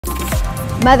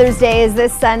Mother's Day is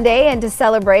this Sunday, and to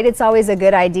celebrate, it's always a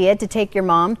good idea to take your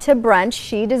mom to brunch.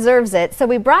 She deserves it. So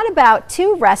we brought about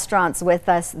 2 restaurants with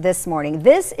us this morning.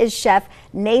 This is Chef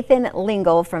Nathan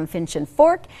Lingle from Finch and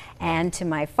Fork, and to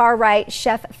my far right,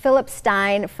 Chef Philip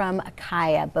Stein from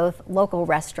Caya, both local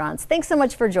restaurants. Thanks so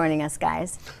much for joining us,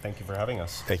 guys. Thank you for having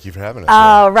us. Thank you for having us.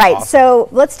 All right, Awesome. So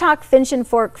let's talk Finch and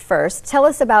Fork first. Tell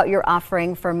us about your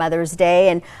offering for Mother's Day,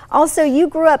 and also you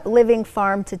grew up living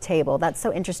farm to table. That's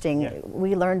so interesting. Yeah.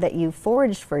 We learned that you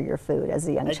foraged for your food as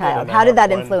a young I child. did, How did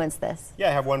that influence this? Yeah,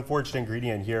 I have one foraged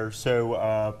ingredient here.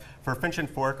 So for Finch and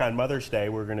Fork on Mother's Day,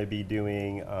 we're going to be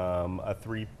doing a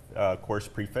 3-course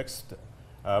prefixed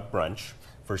brunch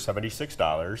for $76. That's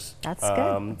good. That's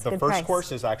a the good first price.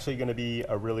 course is actually going to be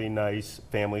a really nice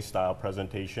family-style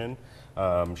presentation,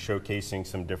 showcasing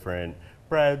some different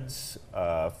breads,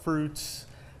 fruits,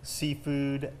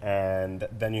 seafood, and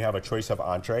then you have a choice of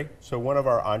entree. So one of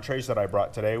our entrees that I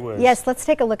brought today was... Yes, let's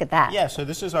take a look at that. Yeah, so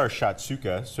this is our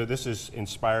shatsuka. So this is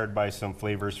inspired by some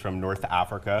flavors from North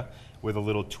Africa with a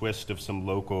little twist of some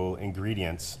local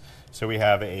ingredients. So we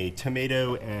have a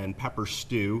tomato and pepper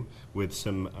stew with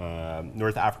some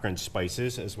North African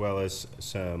spices, as well as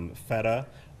some feta,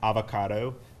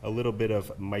 avocado, a little bit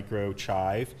of micro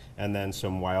chive, and then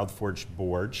some wild foraged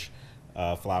borage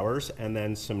flowers, and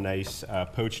then some nice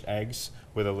poached eggs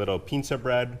with a little pinza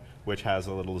bread, which has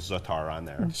a little za'atar on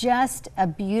there. Just a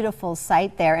beautiful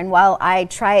sight there. And while I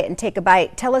try it and take a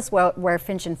bite, tell us where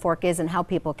Finch and Fork is and how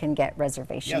people can get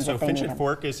reservations. Yeah, so if they Finch need and them.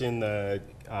 Fork is in the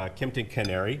Kimpton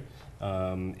Canary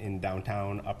in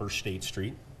downtown Upper State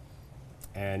Street.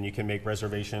 And you can make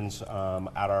reservations at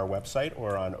our website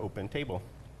or on Open Table.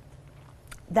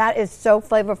 That is so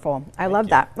flavorful. I love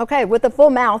you. that. Okay, with a full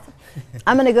mouth,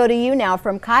 I'm going to go to you now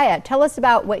from Caya. Tell us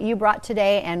about what you brought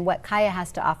today and what Caya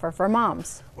has to offer for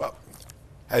moms. Well,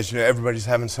 as you know, everybody's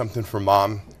having something for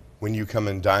mom. When you come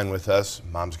and dine with us,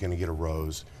 mom's going to get a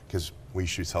rose because we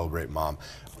should celebrate mom.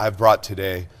 I brought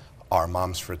today our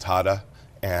mom's frittata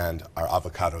and our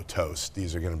avocado toast.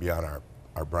 These are going to be on our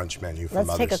brunch menu for Mother's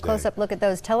Day. Let's take a close-up look at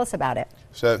those. Tell us about it.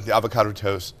 So the avocado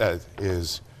toast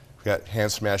is, we've got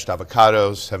hand-smashed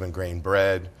avocados, 7-grain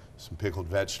bread, some pickled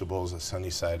vegetables, a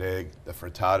sunny-side egg. The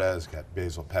frittata has got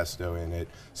basil pesto in it,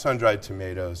 sun-dried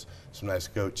tomatoes, some nice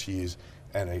goat cheese,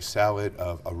 and a salad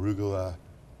of arugula,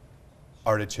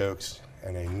 artichokes,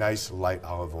 and a nice light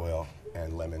olive oil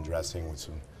and lemon dressing with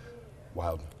some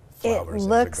wild flowers.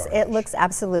 It looks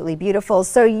absolutely beautiful.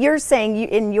 So you're saying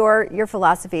in your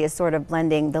philosophy is sort of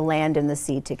blending the land and the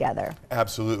sea together.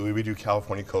 Absolutely. We do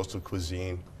California coastal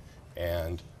cuisine,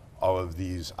 and all of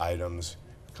these items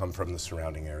come from the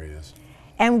surrounding areas.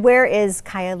 And where is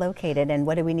Caya located, and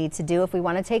what do we need to do if we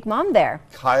want to take mom there?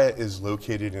 Caya is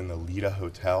located in the Lita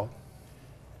Hotel,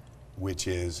 which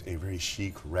is a very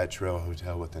chic retro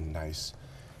hotel with a nice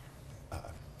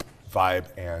vibe,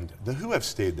 and the Who have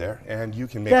stayed there, and you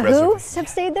can make reservations. The Who have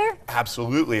stayed there?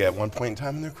 Absolutely, at one point in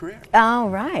time in their career. Oh,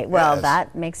 right. Well, Yes.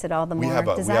 that makes it all the more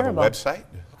desirable. We have a website,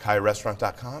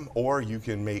 CayaRestaurant.com, or you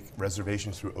can make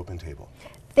reservations through Open Table.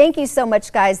 Thank you so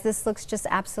much, guys. This looks just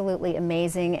absolutely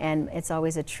amazing, and it's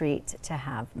always a treat to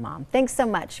have mom. Thanks so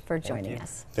much for joining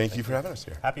us. Thank you for having us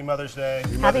here. Happy Mother's Day.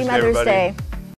 Happy Mother's Day.